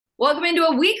Welcome into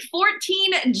a Week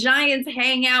 14 Giants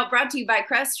Hangout brought to you by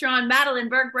Crestron, Madeline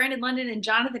Burke, Brandon London, and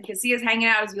Jonathan Casillas hanging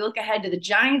out as we look ahead to the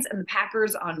Giants and the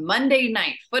Packers on Monday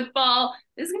Night Football.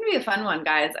 This is going to be a fun one,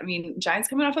 guys. I mean, Giants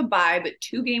coming off a bye, but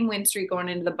 2-game win streak going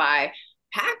into the bye.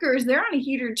 Packers, they're on a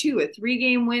heater too, a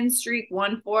 3-game win streak,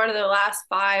 won 4 out of their last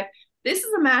 5. This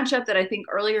is a matchup that I think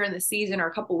earlier in the season or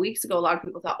a couple weeks ago, a lot of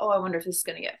people thought, oh, I wonder if this is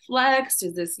going to get flexed.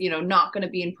 Is this, not going to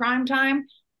be in prime time?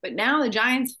 But now the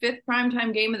Giants' 5th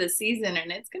primetime game of the season,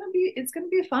 and it's gonna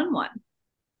be a fun one.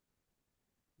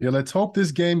 Yeah, let's hope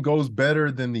this game goes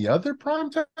better than the other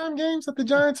primetime games that the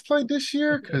Giants played this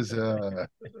year. Because Okay,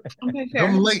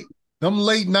 fair. them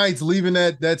late nights leaving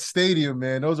that stadium,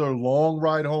 man, those are long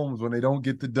ride homes when they don't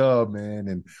get the dub, man.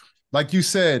 And like you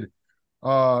said,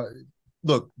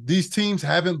 look, these teams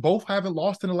haven't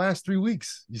lost in the last 3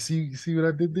 weeks. You see what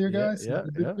I did there, guys? Yeah.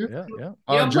 You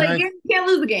don't play a game, you can't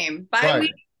lose a game. Bye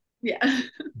week. Yeah.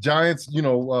 Giants,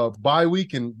 bye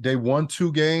week, and they won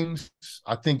 2 games.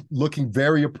 I think looking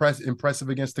very impressive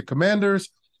against the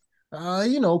Commanders.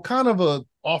 Kind of a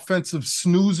offensive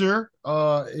snoozer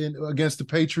against the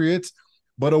Patriots,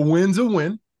 but a win's a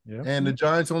win. Yeah. And the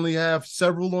Giants only have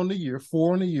several on the year,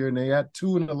 4 on the year, and they had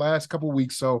 2 in the last couple of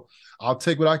weeks. So I'll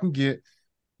take what I can get.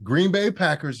 Green Bay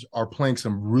Packers are playing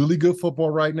some really good football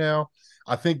right now.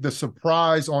 I think the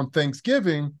surprise on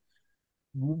Thanksgiving,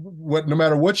 no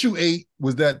matter what you ate,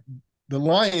 was that the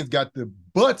Lions got the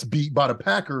butts beat by the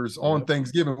Packers on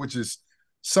Thanksgiving, which is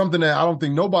something that I don't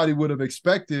think nobody would have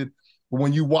expected. But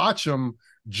when you watch them,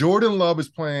 Jordan Love is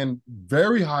playing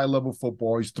very high-level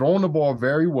football. He's throwing the ball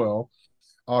very well.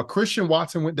 Christian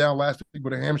Watson went down last week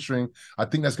with a hamstring. I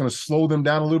think that's going to slow them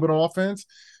down a little bit on offense.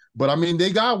 But, I mean,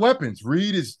 they got weapons.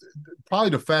 Reed is probably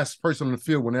the fastest person on the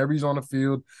field whenever he's on the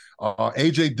field.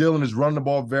 A.J. Dillon is running the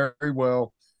ball very, very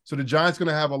well. So the Giants going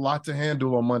to have a lot to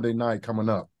handle on Monday night coming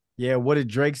up. Yeah, what did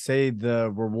Drake say?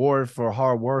 The reward for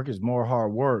hard work is more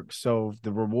hard work. So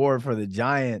the reward for the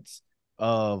Giants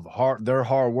of their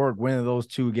hard work winning those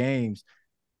 2 games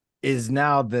is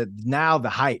now the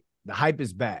hype. The hype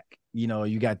is back.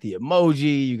 You got the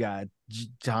emoji, you got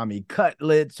Tommy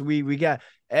Cutlets. We got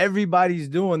everybody's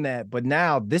doing that. But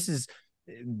now this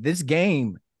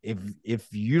game, if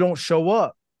you don't show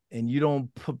up and you don't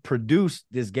produce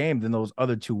this game, then those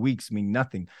other 2 weeks mean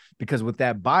nothing. Because with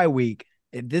that bye week,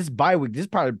 this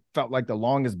probably felt like the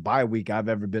longest bye week I've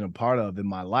ever been a part of in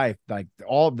my life. Like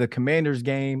all the Commanders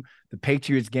game, the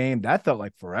Patriots game, that felt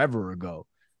like forever ago.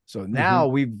 So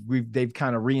now they've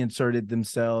kind of reinserted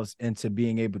themselves into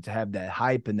being able to have that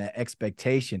hype and that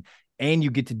expectation. And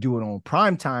you get to do it on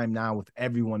prime time now with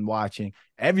everyone watching.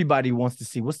 Everybody wants to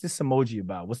see, what's this emoji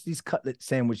about? What's these cutlet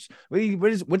sandwich?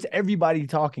 What's everybody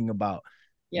talking about?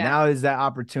 Yeah. Now is that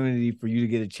opportunity for you to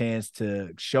get a chance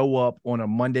to show up on a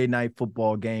Monday Night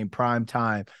Football game, prime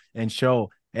time, and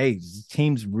show, hey, this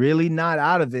team's really not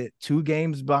out of it. 2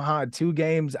 games behind, 2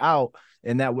 games out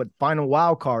in that final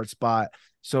wild card spot.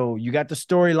 So you got the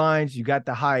storylines, you got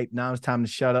the hype. Now it's time to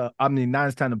shut up. Now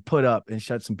it's time to put up and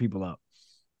shut some people up.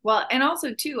 Well, and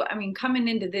also, too, I mean, coming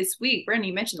into this week, Brandon,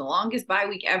 you mentioned the longest bye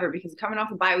week ever because coming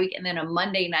off a bye week and then a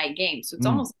Monday night game. So it's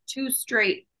almost 2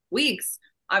 straight weeks.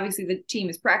 Obviously, the team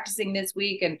is practicing this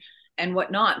week and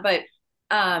whatnot. But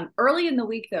early in the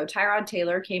week, though, Tyrod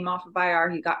Taylor came off of IR.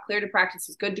 He got cleared to practice.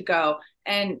 He's good to go.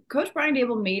 And Coach Brian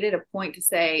Daboll made it a point to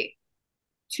say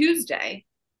Tuesday,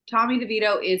 Tommy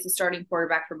DeVito is the starting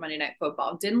quarterback for Monday Night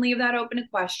Football. Didn't leave that open to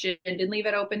question. Didn't leave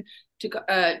it open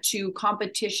to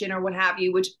competition or what have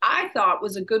you, which I thought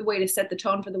was a good way to set the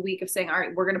tone for the week of saying, all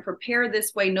right, we're going to prepare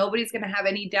this way. Nobody's going to have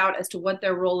any doubt as to what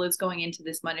their role is going into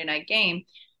this Monday night game.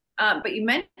 But you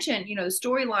mentioned, the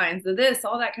storylines,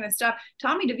 all that kind of stuff.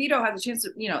 Tommy DeVito has a chance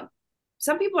to,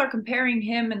 some people are comparing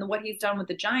him and what he's done with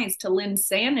the Giants to Lynn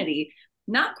Sanity.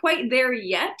 Not quite there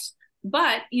yet.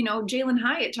 But, Jalen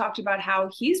Hyatt talked about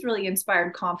how he's really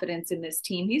inspired confidence in this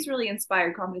team. He's really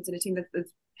inspired confidence in a team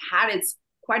that's had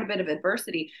quite a bit of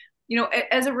adversity.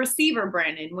 As a receiver,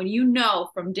 Brandon, when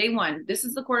from day one, this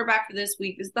is the quarterback for this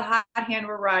week, this is the hot hand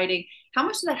we're riding, how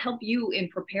much does that help you in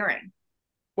preparing?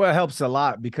 Well, it helps a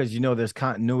lot because, there's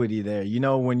continuity there.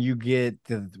 When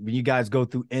you guys go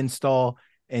through install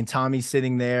and Tommy's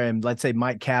sitting there and let's say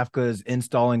Mike Kafka is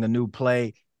installing a new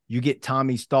play, you get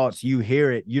Tommy's thoughts, you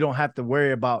hear it. You don't have to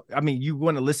worry about, you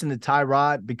want to listen to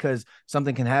Tyrod because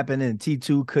something can happen and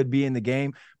T2 could be in the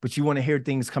game, but you want to hear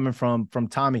things coming from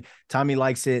Tommy. Tommy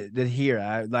likes it to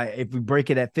hear. Like if we break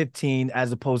it at 15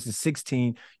 as opposed to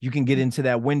 16, you can get into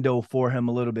that window for him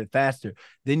a little bit faster.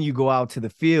 Then you go out to the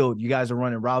field. You guys are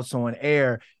running routes on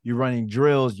air. You're running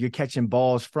drills. You're catching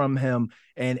balls from him.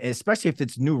 And especially if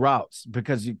it's new routes,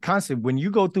 because you constantly, when you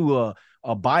go through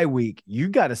a bye week, you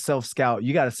got to self-scout,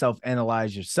 you got to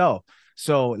self-analyze yourself.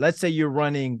 So let's say you're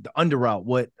running the under route,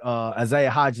 what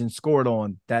Isaiah Hodgins scored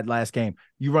on that last game.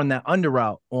 You run that under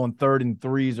route on 3rd and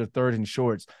 3s or 3rd and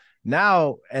shorts.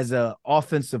 Now, as an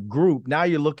offensive group, now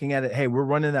you're looking at it, hey, we're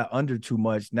running that under too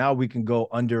much. Now we can go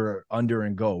under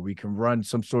and go. We can run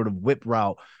some sort of whip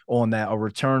route on that, a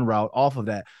return route off of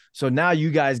that. So now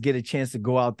you guys get a chance to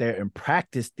go out there and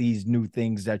practice these new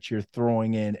things that you're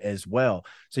throwing in as well.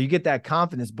 So you get that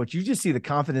confidence, but you just see the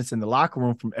confidence in the locker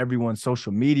room from everyone's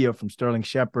social media, from Sterling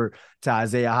Shepard to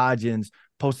Isaiah Hodgins,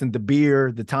 posting the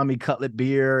beer, the Tommy Cutlet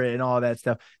beer and all that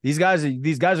stuff. These guys are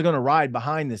going to ride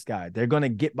behind this guy. They're going to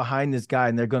get behind this guy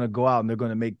and they're going to go out and they're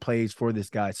going to make plays for this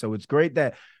guy. So it's great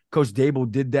that Coach Dable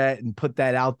did that and put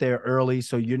that out there early.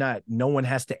 So no one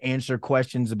has to answer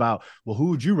questions about, well, who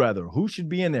would you rather? Who should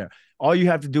be in there? All you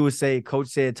have to do is say, Coach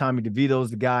said Tommy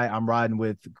DeVito's the guy. I'm riding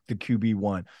with the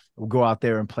QB1. We'll go out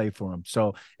there and play for him.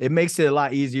 So it makes it a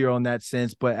lot easier on that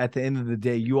sense. But at the end of the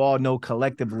day, you all know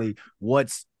collectively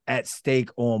what's at stake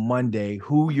on Monday,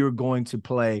 who you're going to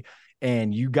play,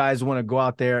 and you guys want to go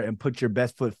out there and put your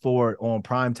best foot forward on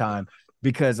primetime,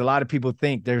 because a lot of people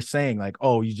think they're saying like,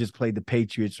 oh, you just played the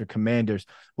Patriots or Commanders.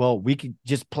 Well, we could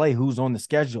just play who's on the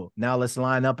schedule. Now let's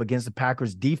line up against the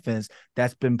Packers defense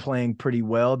that's been playing pretty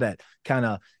well, that kind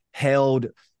of held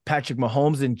Patrick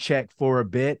Mahomes in check for a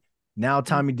bit. Now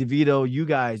Tommy DeVito,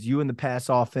 you in the pass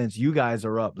offense, you guys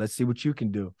are up. Let's see what you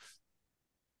can do.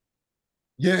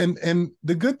 Yeah, and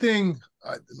the good thing,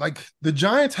 like the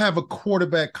Giants have a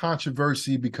quarterback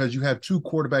controversy because you have 2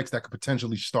 quarterbacks that could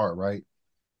potentially start, right?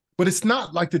 But it's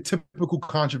not like the typical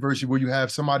controversy where you have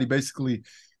somebody basically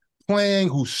playing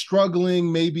who's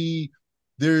struggling. Maybe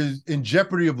they're in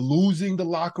jeopardy of losing the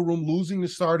locker room, losing the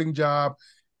starting job.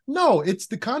 No, it's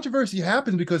the controversy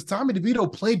happens because Tommy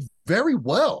DeVito played very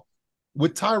well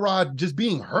with Tyrod just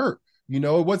being hurt. You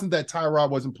know, it wasn't that Tyrod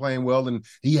wasn't playing well and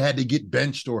he had to get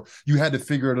benched or you had to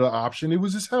figure out an option. It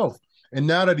was his health. And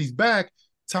now that he's back,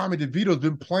 Tommy DeVito's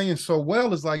been playing so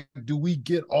well. It's like, do we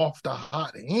get off the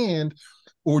hot hand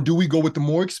or do we go with the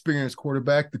more experienced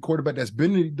quarterback, the quarterback that's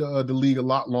been in the league a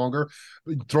lot longer,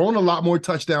 throwing a lot more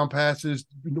touchdown passes,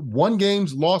 won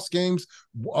games, lost games,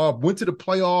 went to the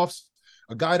playoffs,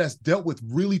 a guy that's dealt with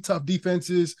really tough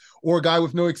defenses, or a guy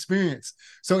with no experience.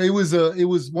 So it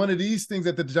was one of these things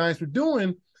that the Giants were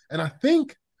doing, and I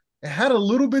think it had a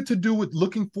little bit to do with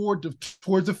looking forward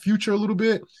towards the future a little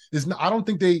bit. I don't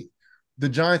think the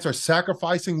Giants are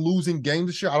sacrificing losing games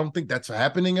this year. I don't think that's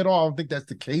happening at all. I don't think that's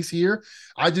the case here.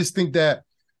 I just think that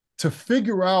to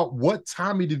figure out what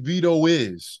Tommy DeVito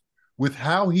is with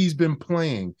how he's been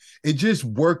playing, it just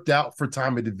worked out for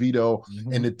Tommy DeVito,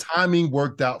 and the timing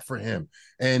worked out for him.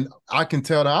 And I can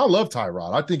tell that I love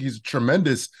Tyrod. I think he's a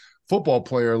tremendous football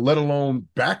player, let alone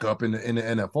backup in the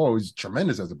NFL. He's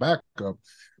tremendous as a backup.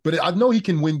 But I know he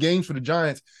can win games for the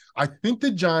Giants. I think the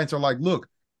Giants are like, look,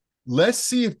 let's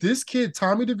see if this kid,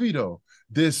 Tommy DeVito,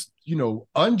 this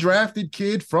undrafted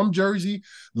kid from Jersey,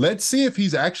 let's see if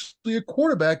he's actually a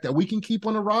quarterback that we can keep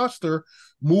on the roster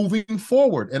moving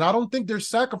forward. And I don't think they're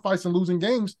sacrificing losing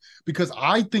games because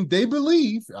I think I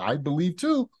believe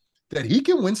too, that he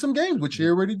can win some games, which he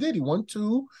already did. He won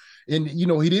 2. And,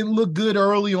 he didn't look good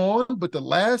early on, but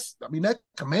that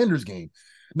Commanders game,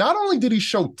 not only did he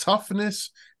show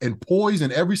toughness and poise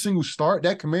in every single start,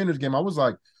 that Commanders game, I was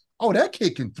like, oh, that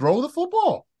kid can throw the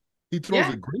football. He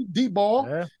throws a great deep ball.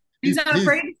 Yeah. He's not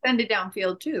afraid to send it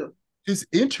downfield too. His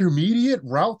intermediate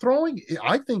route throwing,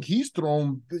 I think he's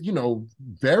thrown,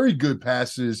 very good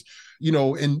passes,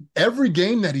 in every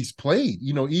game that he's played,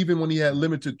 even when he had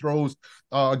limited throws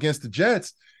against the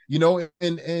Jets,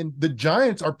 and the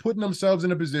Giants are putting themselves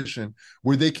in a position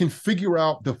where they can figure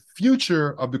out the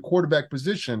future of the quarterback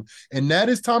position. And that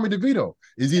is Tommy DeVito.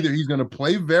 Is either he's going to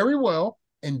play very well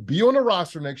and be on the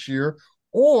roster next year,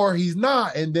 or he's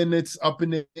not. And then it's up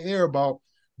in the air about,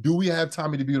 do we have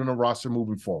Tommy DeVito on the roster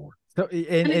moving forward? So,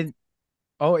 JC,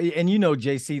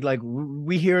 like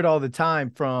we hear it all the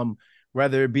time from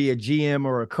whether it be a GM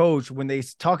or a coach, when they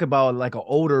talk about like an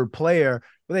older player,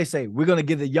 where they say, we're going to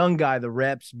give the young guy the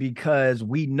reps because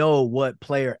we know what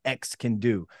player X can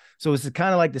do. So it's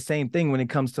kind of like the same thing when it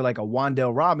comes to like a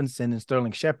Wan'Dale Robinson and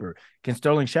Sterling Shepard. Can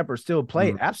Sterling Shepard still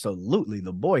play? Absolutely.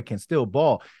 The boy can still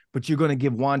ball, but you're going to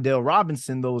give Wan'Dale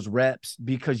Robinson those reps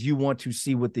because you want to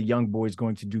see what the young boy is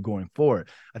going to do going forward.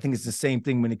 I think it's the same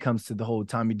thing when it comes to the whole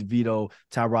Tommy DeVito,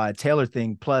 Tyrod Taylor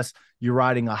thing. Plus you're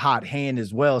riding a hot hand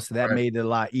as well. So that made it a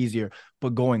lot easier,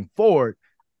 but going forward,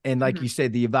 and like you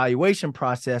said, the evaluation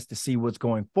process to see what's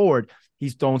going forward,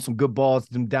 He's throwing some good balls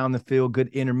down the field, good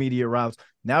intermediate routes.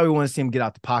 Now we want to see him get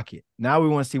out the pocket. Now we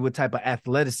want to see what type of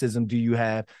athleticism do you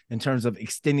have in terms of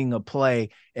extending a play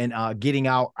and getting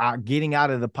out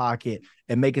of the pocket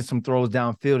and making some throws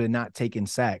downfield and not taking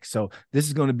sacks. So this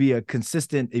is going to be a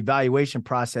consistent evaluation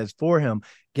process for him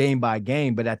game by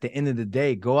game. But at the end of the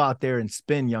day, go out there and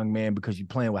spin, young man, because you're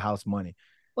playing with house money.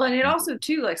 Well, and it also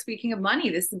too, like speaking of money,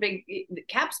 this is the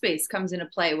cap space comes into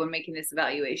play when making this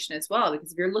evaluation as well.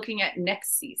 Because if you're looking at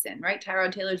next season, right?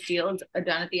 Tyrod Taylor's deal is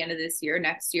done at the end of this year.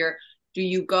 Next year, do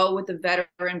you go with a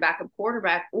veteran backup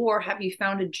quarterback, or have you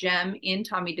found a gem in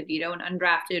Tommy DeVito, an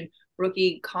undrafted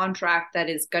rookie contract that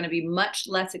is going to be much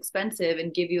less expensive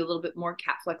and give you a little bit more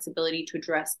cap flexibility to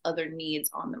address other needs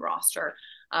on the roster?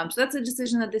 So that's a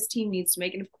decision that this team needs to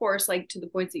make. And of course, like to the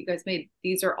points that you guys made,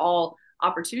 these are all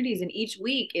opportunities, and each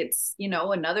week it's, you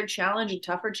know, another challenge, a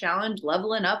tougher challenge,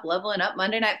 leveling up.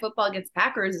 Monday Night Football against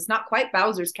Packers, it's not quite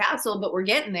Bowser's Castle, but we're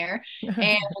getting there.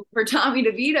 And for Tommy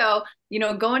DeVito, you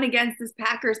know, going against this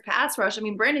Packers pass rush, I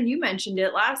mean, Brandon, you mentioned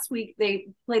it last week, they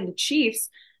played the Chiefs.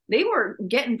 They were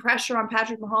getting pressure on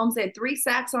Patrick Mahomes. They had 3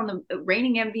 sacks on the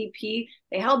reigning MVP.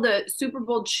 They held the Super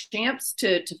Bowl champs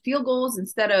to field goals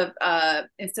instead of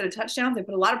touchdowns. They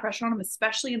put a lot of pressure on them,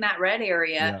 especially in that red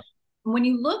area. Yeah. When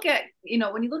you look at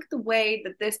the way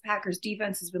that this Packers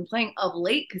defense has been playing of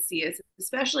late, Casillas,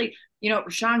 especially, you know,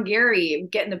 Rashawn Gary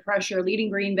getting the pressure,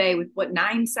 leading Green Bay with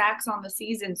 9 sacks on the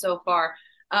season so far.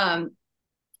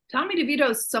 Tommy DeVito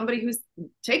is somebody who's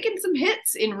taken some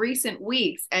hits in recent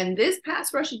weeks, and this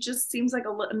pass rush, it just seems like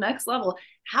a next level.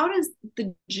 How does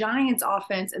the Giants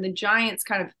offense and the Giants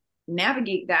kind of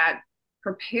navigate that,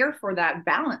 prepare for that,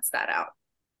 balance that out?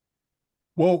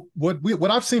 Well, what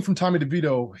I've seen from Tommy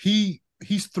DeVito,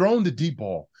 he's thrown the deep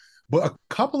ball, but a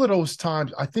couple of those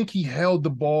times I think he held the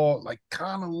ball like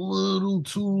kind of a little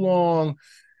too long.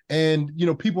 And, you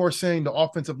know, people are saying the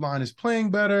offensive line is playing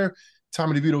better.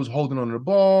 Tommy DeVito is holding on to the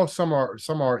ball. Some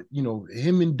are, you know,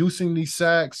 him inducing these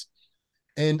sacks.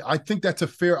 And I think that's a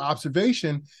fair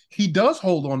observation. He does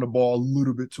hold on the ball a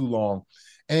little bit too long.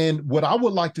 And what I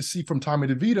would like to see from Tommy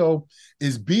DeVito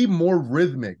is be more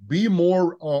rhythmic, be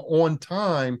more on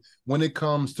time when it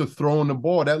comes to throwing the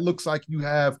ball. That looks like you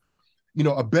have, you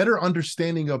know, a better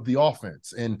understanding of the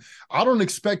offense. And I don't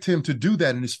expect him to do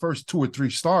that in his first 2 or 3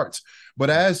 starts. But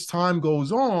as time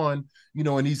goes on, you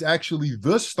know, and he's actually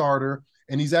the starter,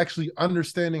 and he's actually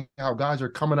understanding how guys are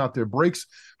coming out their breaks,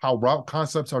 how route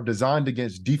concepts are designed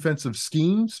against defensive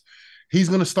schemes, he's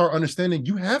going to start understanding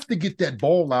you have to get that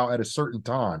ball out at a certain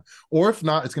time. Or if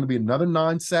not, it's going to be another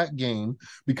 9-sack game,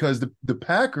 because the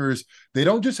Packers, they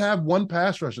don't just have one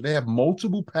pass rusher. They have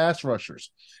multiple pass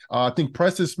rushers. I think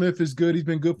Preston Smith is good. He's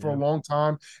been good for a long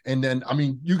time. And then, I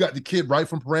mean, you got the kid right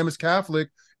from Paramus Catholic,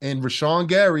 and Rashawn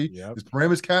Gary is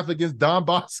Paramus Catholic against Don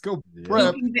Bosco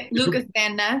Prep. Lucas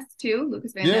Van Ness too.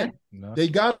 Lucas Van Ness. No. They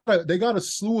got a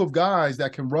slew of guys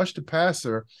that can rush the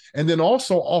passer, and then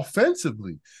also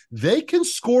offensively, they can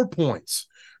score points.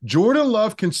 Jordan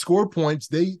Love can score points.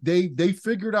 They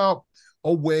figured out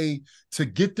a way to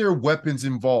get their weapons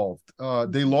involved.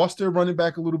 They lost their running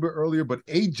back a little bit earlier, but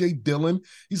A.J. Dillon,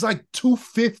 he's like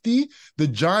 250. The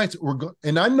Giants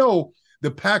and I know the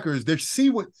Packers, they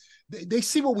see what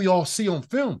we all see on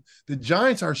film. The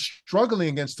Giants are struggling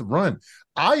against the run.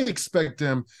 I expect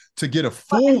them to get a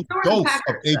full dose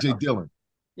of A.J. Dillon.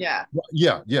 Yeah,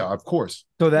 of course.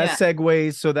 So that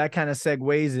segues, so that kind of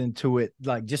segues into it,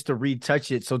 like just to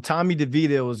retouch it. So Tommy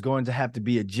DeVito is going to have to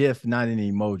be a GIF, not an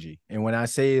emoji. And when I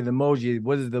say the emoji,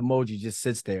 what is the emoji? Just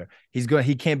sits there.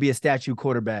 He can't be a statue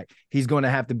quarterback. He's going to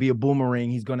have to be a boomerang.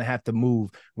 He's going to have to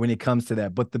move when it comes to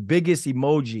that. But the biggest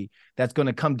emoji that's going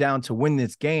to come down to win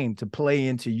this game, to play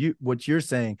into what you're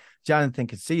saying, Jonathan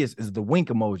Casillas, is the wink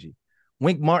emoji.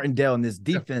 Wink Martindale in this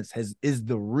defense is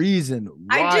the reason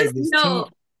why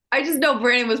I just know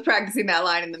Brandon was practicing that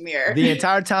line in the mirror. The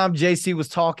entire time JC was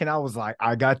talking, I was like,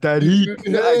 I got that heat.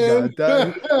 I got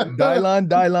that. Dylan,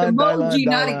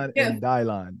 and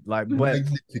Dylan. Like,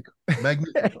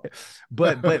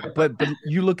 but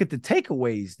you look at the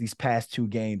takeaways these past 2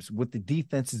 games, what the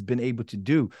defense has been able to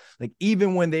do. Like,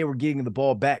 even when they were getting the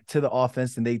ball back to the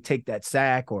offense and they take that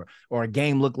sack, or a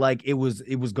game looked like it was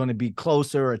going to be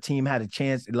closer, or a team had a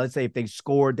chance. Let's say if they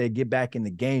scored, they get back in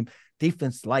the game.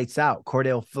 Defense lights out.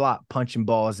 Cordell Flott punching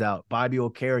balls out. Bobby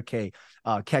Okereke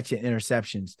catching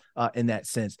interceptions in that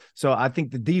sense. So I think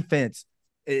the defense,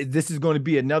 this is going to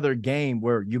be another game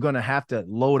where you're going to have to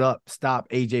load up, stop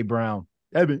A.J. Dillon.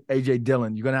 You're going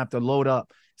to have to load up,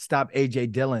 stop A.J.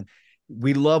 Dillon.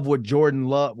 We love what Jordan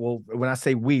Love. Well, when I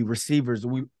say we, receivers,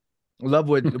 we love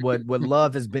what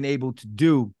Love has been able to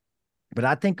do But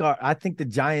I think the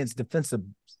Giants' defensive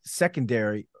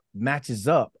secondary matches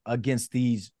up against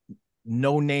these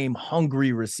no-name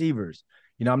hungry receivers.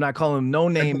 I'm not calling them no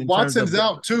And name in terms of Watson's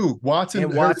out too. Watson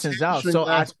and hurt his Watson's out. hamstring So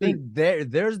I last week.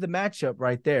 think there's the matchup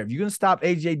right there. If you're gonna stop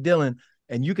AJ Dillon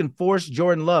and you can force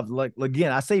Jordan Love, like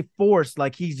again, I say force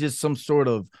like he's just some sort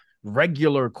of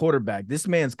regular quarterback. This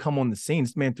man's come on the scene.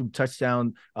 This man threw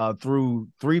touchdown through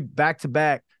three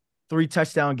back-to-back, 3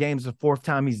 touchdown games, the fourth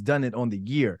time he's done it on the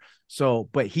year. So,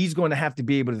 but he's going to have to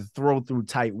be able to throw through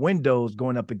tight windows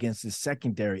going up against his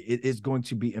secondary. It is going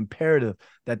to be imperative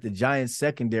that the Giants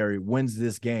secondary wins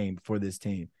this game for this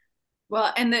team.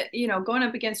 Well, and going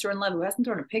up against Jordan Love, who hasn't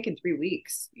thrown a pick in 3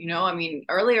 weeks. I mean,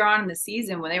 earlier on in the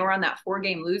season when they were on that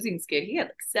 4-game losing skid, he had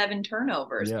like 7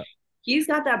 turnovers. Yeah. He's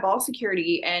got that ball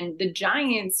security, and the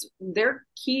Giants, their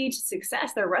key to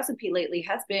success, their recipe lately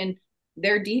has been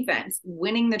their defense,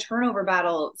 winning the turnover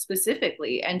battle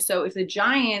specifically. And so if the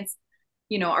Giants,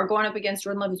 are going up against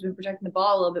Jordan Love, who's been protecting the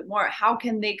ball a little bit more, how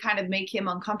can they kind of make him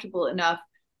uncomfortable enough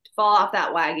to fall off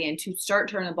that wagon, to start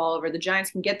turning the ball over? The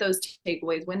Giants can get those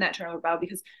takeaways, win that turnover battle,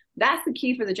 because that's the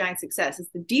key for the Giants' success. Is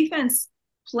the defense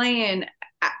playing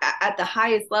at the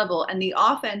highest level and the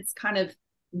offense kind of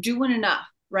doing enough,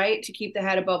 right, to keep the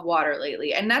head above water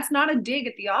lately. And that's not a dig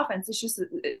at the offense. It's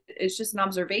just an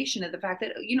observation of the fact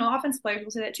that, offense players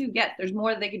will say that too. Yes, there's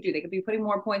more that they could do. They could be putting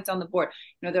more points on the board.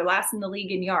 They're last in the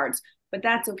league in yards, but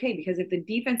that's okay, because if the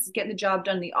defense is getting the job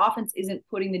done, the offense isn't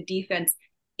putting the defense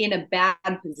in a bad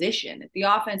position. If the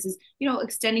offense is,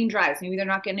 extending drives, maybe they're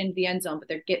not getting into the end zone, but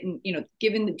they're getting,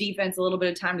 giving the defense a little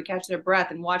bit of time to catch their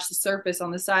breath and watch the surface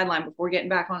on the sideline before getting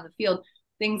back on the field,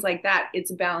 things like that.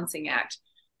 It's a balancing act.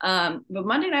 But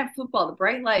Monday Night Football, the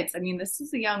bright lights. I mean, this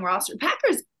is a young roster.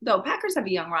 Packers have a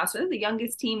young roster. They're the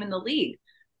youngest team in the league.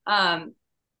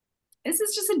 This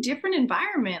is just a different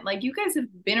environment. Like, you guys have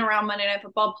been around Monday Night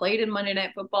Football, played in Monday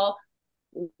Night Football.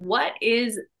 What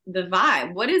is the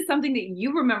vibe? What is something that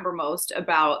you remember most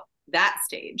about that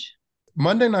stage?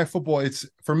 Monday Night Football, it's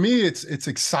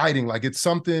exciting. Like, it's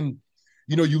something,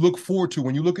 you look forward to.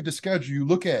 When you look at the schedule, you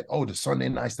look at, the Sunday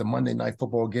nights, the Monday Night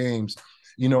Football games,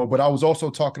 but I was also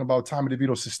talking about Tommy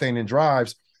DeVito sustaining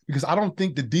drives, because I don't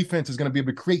think the defense is going to be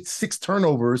able to create 6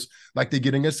 turnovers like they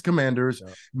get against the Commanders.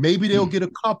 Yeah. Maybe they'll get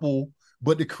a couple,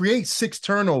 but to create 6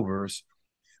 turnovers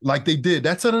like they did,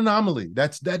 that's an anomaly.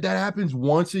 That happens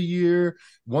once a year,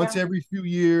 every few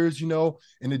years,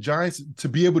 and the Giants, to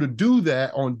be able to do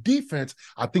that on defense,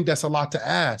 I think that's a lot to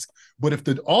ask. But if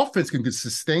the offense can get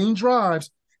sustained drives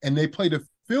and they play the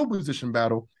field position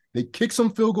battle, they kick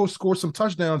some field goals, score some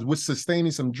touchdowns with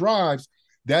sustaining some drives,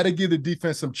 that'll give the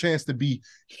defense some chance to be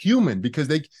human, because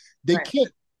they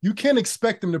you can't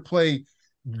expect them to play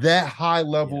that high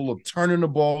level of turning the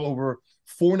ball over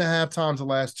 4.5 times the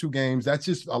last 2 games. That's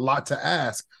just a lot to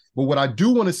ask. But what I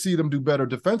do want to see them do better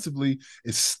defensively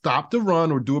is stop the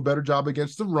run, or do a better job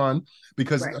against the run,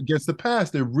 because against the pass,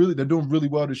 they're doing really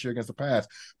well this year against the pass.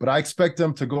 But I expect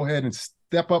them to go ahead and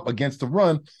step up against the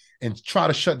run and try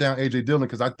to shut down AJ Dillon,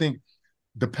 because I think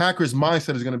the Packers'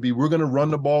 mindset is going to be, we're going to run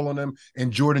the ball on them,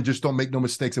 and Jordan, just don't make no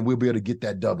mistakes, and we'll be able to get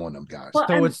that dub on them, guys. Well,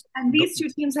 and these two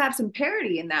teams have some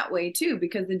parity in that way too,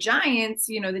 because the Giants,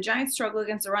 the Giants struggle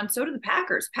against the run. So do the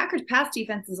Packers. Packers' pass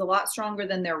defense is a lot stronger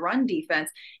than their run defense.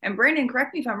 And Brandon,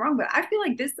 correct me if I'm wrong, but I feel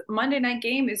like this Monday night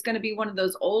game is going to be one of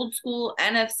those old school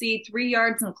NFC 3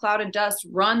 yards in a cloud of dust,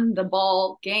 run the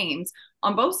ball games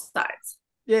on both sides.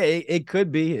 Yeah, it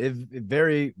could be. It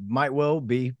very might well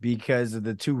be, because of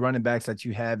the 2 running backs that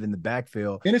you have in the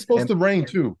backfield. And it's supposed to rain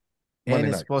too. And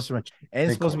it's supposed to rain. And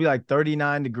it's supposed to be like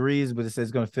 39 degrees, but it says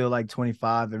it's going to feel like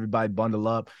 25. Everybody bundle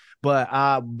up.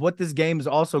 But what this game is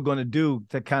also going to do,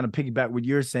 to kind of piggyback what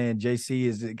you're saying, JC,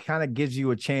 is it kind of gives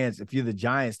you a chance, if you're the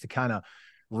Giants, to kind of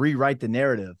rewrite the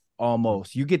narrative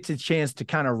almost. You get the chance to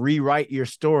kind of rewrite your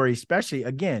story, especially,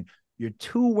 again, you're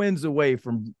 2 wins away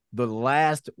from the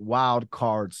last wild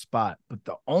card spot. But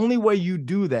the only way you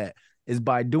do that is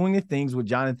by doing the things what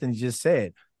Jonathan just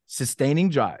said, sustaining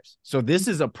drives. So this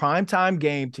is a primetime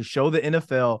game to show the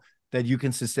NFL that you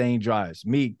can sustain drives.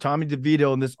 Me, Tommy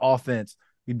DeVito, and this offense,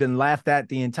 we've been laughed at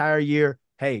the entire year.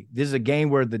 Hey, this is a game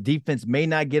where the defense may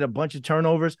not get a bunch of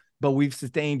turnovers, but we've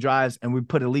sustained drives, and we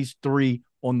put at least 3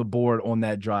 on the board on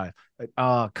that drive.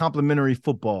 Complimentary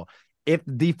football. If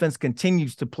the defense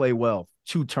continues to play well,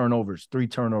 2 turnovers, 3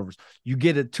 turnovers, you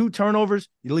get it 2 turnovers,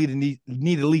 you need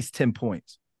at least 10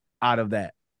 points out of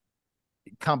that.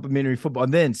 Complimentary football.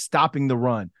 And then stopping the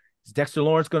run. Is Dexter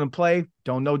Lawrence going to play?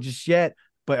 Don't know just yet,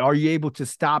 but are you able to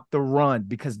stop the run?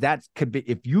 Because that could be,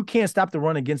 if you can't stop the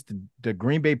run against the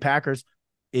Green Bay Packers,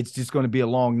 it's just going to be a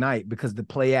long night because the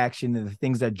play action and the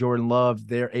things that Jordan Love,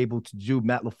 they're able to do,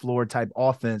 Matt LaFleur type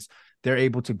offense, they're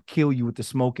able to kill you with the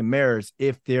smoke and mirrors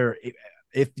if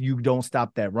you don't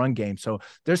stop that run game. So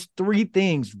there's 3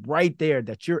 things right there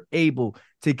that you're able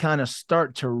to kind of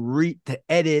start to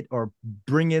edit or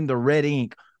bring in the red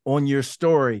ink on your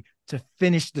story to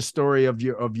finish the story of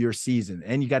your season.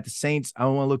 And you got the Saints. I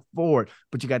don't want to look forward,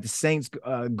 but you got the Saints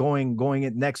going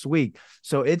it next week.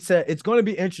 So it's going to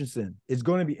be interesting. It's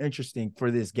going to be interesting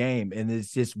for this game. And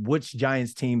it's just which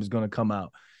Giants team is going to come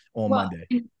out on Monday.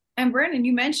 And Brandon,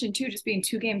 you mentioned too, just being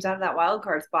 2 games out of that wild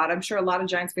card spot. I'm sure a lot of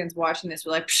Giants fans watching this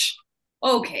were like,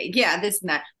 okay, yeah, this and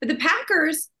that. But the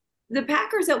Packers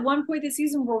at one point this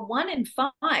season were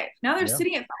 1-5. Now they're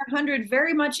sitting at 500,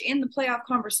 very much in the playoff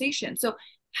conversation. So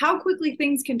how quickly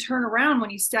things can turn around when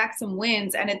you stack some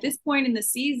wins. And at this point in the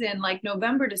season, like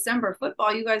November, December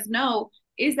football, you guys know,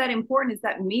 is that important? Is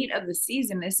that meat of the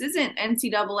season? This isn't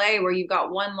NCAA where you've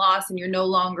got 1 loss and you're no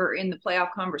longer in the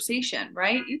playoff conversation,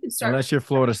 right? You can start unless you're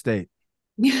Florida State,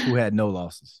 who had no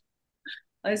losses.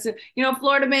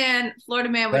 Florida man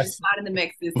was just not in the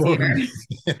mix this year.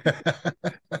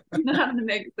 Not in the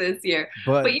mix this year.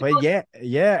 But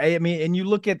yeah. I mean, and you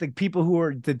look at the people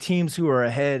the teams who are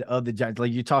ahead of the Giants.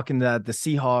 Like you're talking about the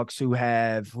Seahawks who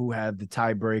have the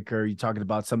tiebreaker. You're talking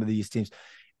about some of these teams.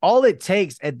 All it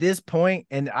takes at this point,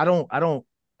 and I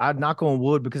knock on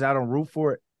wood because I don't root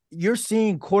for it. You're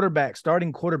seeing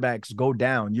starting quarterbacks go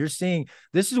down. You're seeing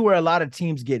this is where a lot of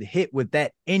teams get hit with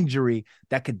that injury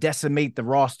that could decimate the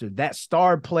roster. That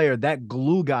star player, that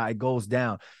glue guy goes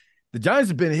down. The Giants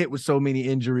have been hit with so many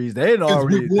injuries. They had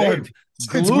already glue.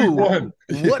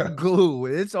 What glue?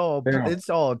 It's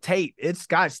all tape. It's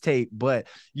Scotch tape. But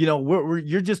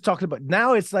you're just talking about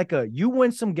now. It's like you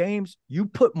win some games, you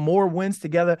put more wins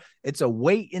together. It's a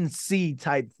wait and see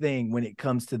type thing when it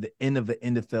comes to the end of the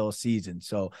NFL season.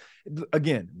 So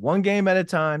again, 1 game at a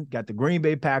time. Got the Green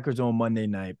Bay Packers on Monday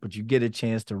night, but you get a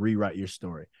chance to rewrite your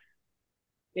story.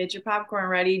 Get your popcorn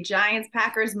ready. Giants,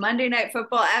 Packers, Monday Night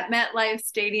Football at MetLife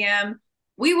Stadium.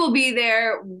 We will be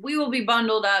there. We will be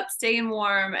bundled up, staying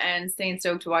warm and staying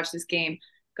stoked to watch this game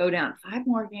go down. 5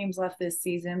 more games left this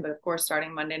season, but of course,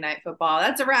 starting Monday Night Football.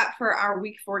 That's a wrap for our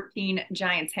Week 14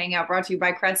 Giants Hangout, brought to you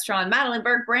by Crestron, Madeline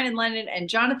Burke, Brandon Lennon, and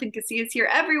Jonathan Casillas here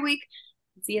every week.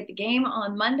 See you at the game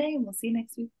on Monday, and we'll see you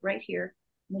next week right here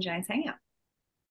in the Giants Hangout.